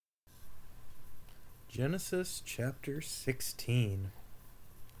Genesis chapter 16.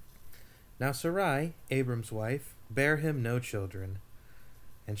 Now Sarai, Abram's wife, bare him no children,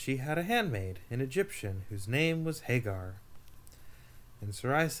 and she had a handmaid, an Egyptian, whose name was Hagar. And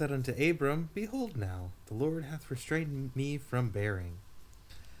Sarai said unto Abram, Behold now, the Lord hath restrained me from bearing.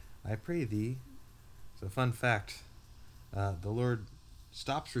 I pray thee. So, fun fact, the Lord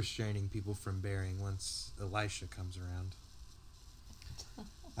stops restraining people from bearing once Elisha comes around.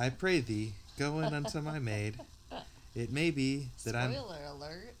 I pray thee, go in unto my maid. It may be that Spoiler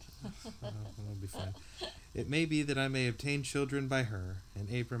alert. That'll be fun. It may be that I may obtain children by her. And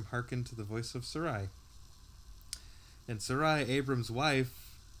Abram hearkened to the voice of Sarai. And Sarai, Abram's wife,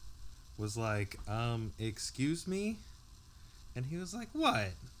 was like, excuse me? And he was like,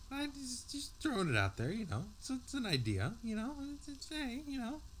 what? I just throwing it out there, It's an idea, hey.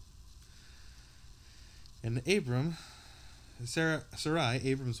 And Sarai,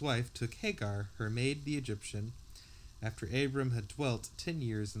 Abram's wife, took Hagar, her maid the Egyptian, after Abram had dwelt 10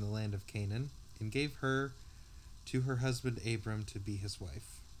 years in the land of Canaan, and gave her to her husband Abram to be his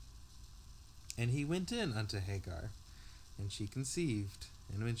wife. And he went in unto Hagar, and she conceived.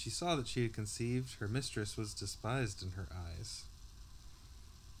 And when she saw that she had conceived, her mistress was despised in her eyes.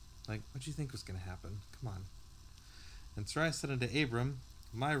 Like, what do you think was going to happen? Come on. And Sarai said unto Abram,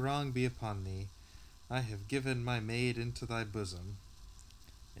 My wrong be upon thee. I have given my maid into thy bosom.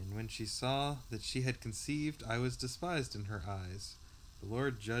 And when she saw that she had conceived, I was despised in her eyes. The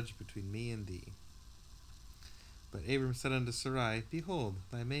Lord judge between me and thee. But Abram said unto Sarai, Behold,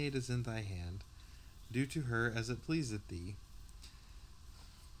 thy maid is in thy hand. Do to her as it pleaseth thee.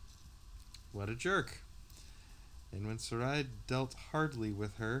 What a jerk. And when Sarai dealt hardly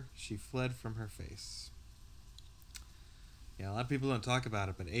with her, she fled from her face. Yeah, a lot of people don't talk about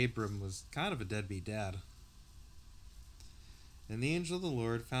it, but Abram was kind of a deadbeat dad. And the angel of the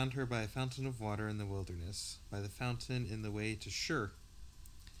Lord found her by a fountain of water in the wilderness, by the fountain in the way to Shur.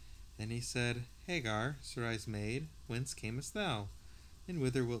 And he said, Hagar, Sarai's maid, whence camest thou? And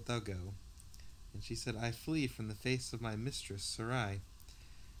whither wilt thou go? And she said, I flee from the face of my mistress Sarai.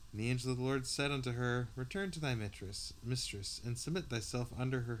 And the angel of the Lord said unto her, Return to thy mistress, and submit thyself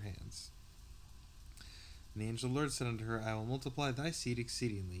under her hands. And the angel of the Lord said unto her, I will multiply thy seed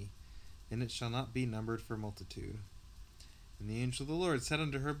exceedingly, and it shall not be numbered for multitude. And the angel of the Lord said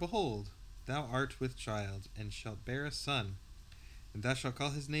unto her, Behold, thou art with child, and shalt bear a son, and thou shalt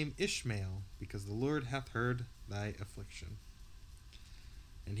call his name Ishmael, because the Lord hath heard thy affliction.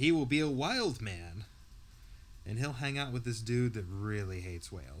 And he will be a wild man, and he'll hang out with this dude that really hates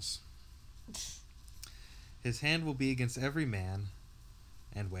whales. His hand will be against every man,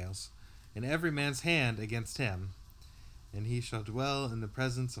 and whales, and every man's hand against him, and he shall dwell in the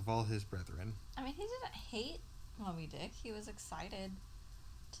presence of all his brethren. I mean, he didn't hate Moby Dick. He was excited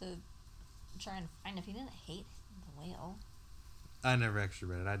to try and find if he didn't hate the whale. I never actually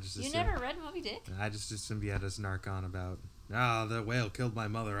read it. I just You assumed, never read Moby Dick? I just assumed he had this narc on about, the whale killed my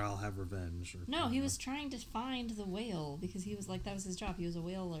mother, I'll have revenge. No, he was trying to find the whale because he was like, that was his job. He was a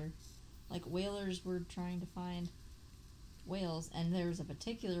whaler. Like, whalers were trying to find whales, and there was a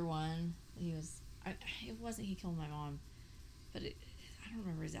particular one. It wasn't he killed my mom, but I don't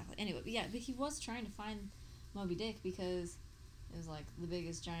remember exactly. Anyway, but yeah, but he was trying to find Moby Dick because it was like the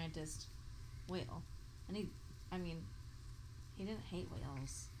biggest, giantest whale, and he didn't hate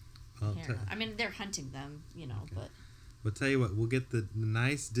whales. I mean, they're hunting them, okay. But we'll tell you what, we'll get the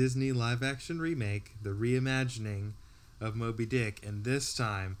nice Disney live-action remake, the reimagining of Moby Dick, and this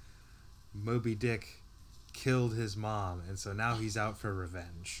time, Moby Dick killed his mom, and so now he's out for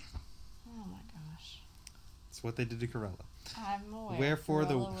revenge. Oh my gosh. It's what they did to Corella. I'm aware. Wherefore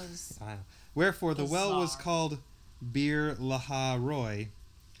the well was called Bir Laha Roy,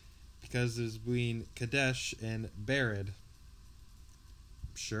 because it was between Kadesh and Bered.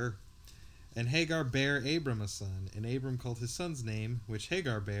 Sure. And Hagar bare Abram a son, and Abram called his son's name, which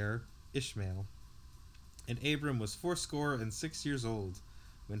Hagar bare, Ishmael. And Abram was 86 years old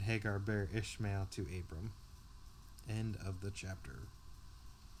when Hagar bare Ishmael to Abram. End of the chapter.